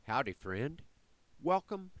Howdy, friend.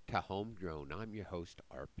 Welcome to Homegrown. I'm your host,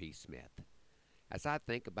 R.P. Smith. As I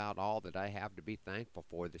think about all that I have to be thankful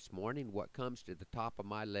for this morning, what comes to the top of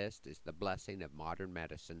my list is the blessing of modern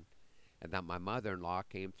medicine, and that my mother in law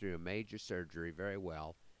came through a major surgery very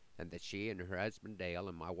well, and that she and her husband Dale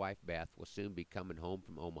and my wife Beth will soon be coming home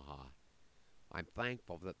from Omaha. I'm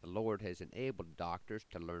thankful that the Lord has enabled doctors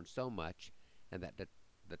to learn so much, and that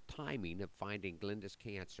the timing of finding Glenda's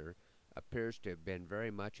cancer appears to have been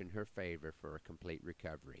very much in her favor for a complete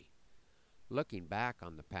recovery. Looking back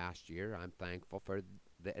on the past year, I'm thankful for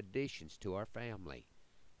the additions to our family,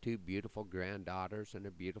 two beautiful granddaughters and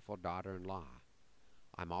a beautiful daughter-in-law.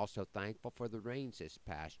 I'm also thankful for the rains this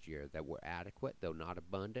past year that were adequate, though not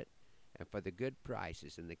abundant, and for the good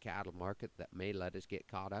prices in the cattle market that may let us get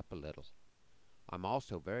caught up a little. I'm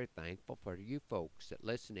also very thankful for you folks that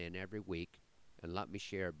listen in every week and let me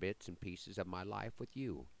share bits and pieces of my life with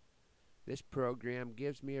you. This program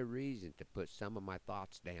gives me a reason to put some of my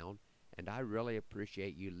thoughts down, and I really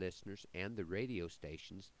appreciate you listeners and the radio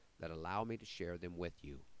stations that allow me to share them with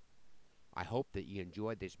you. I hope that you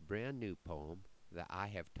enjoy this brand new poem that I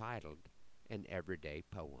have titled An Everyday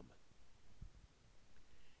Poem.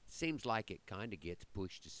 Seems like it kinda gets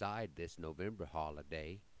pushed aside this November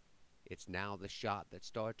holiday. It's now the shot that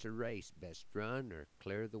starts a race, best run or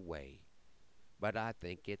clear the way. But I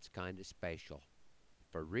think it's kinda special,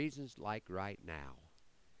 for reasons like right now,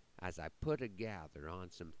 as I put a gather on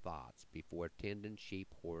some thoughts before tending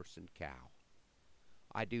sheep, horse, and cow.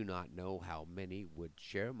 I do not know how many would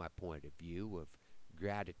share my point of view of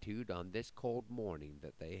gratitude on this cold morning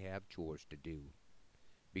that they have chores to do.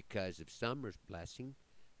 Because of summer's blessing,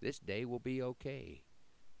 this day will be okay.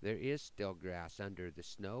 There is still grass under the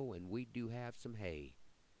snow, and we do have some hay.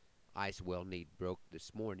 Ice well need broke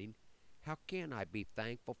this morning. How can I be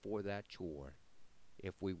thankful for that chore?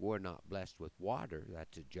 If we were not blessed with water,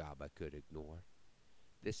 that's a job I could ignore.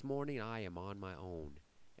 This morning I am on my own,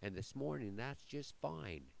 and this morning that's just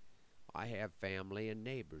fine. I have family and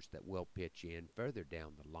neighbors that will pitch in further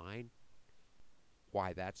down the line.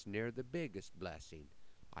 Why, that's near the biggest blessing.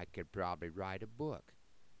 I could probably write a book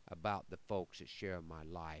about the folks that share my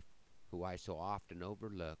life, who I so often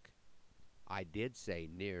overlook. I did say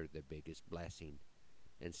near the biggest blessing,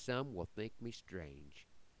 and some will think me strange.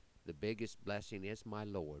 The biggest blessing is my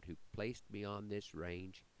Lord, who placed me on this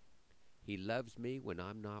range. He loves me when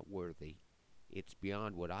I'm not worthy. It's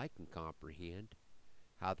beyond what I can comprehend,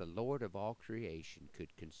 how the Lord of all creation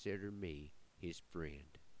could consider me his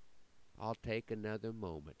friend. I'll take another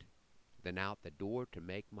moment, then out the door to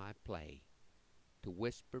make my play, to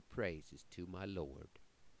whisper praises to my Lord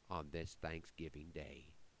on this Thanksgiving Day.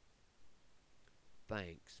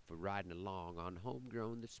 Thanks for riding along on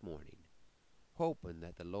Homegrown this morning, hoping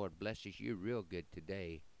that the Lord blesses you real good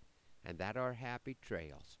today, and that our happy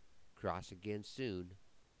trails cross again soon.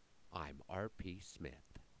 I'm R.P. Smith.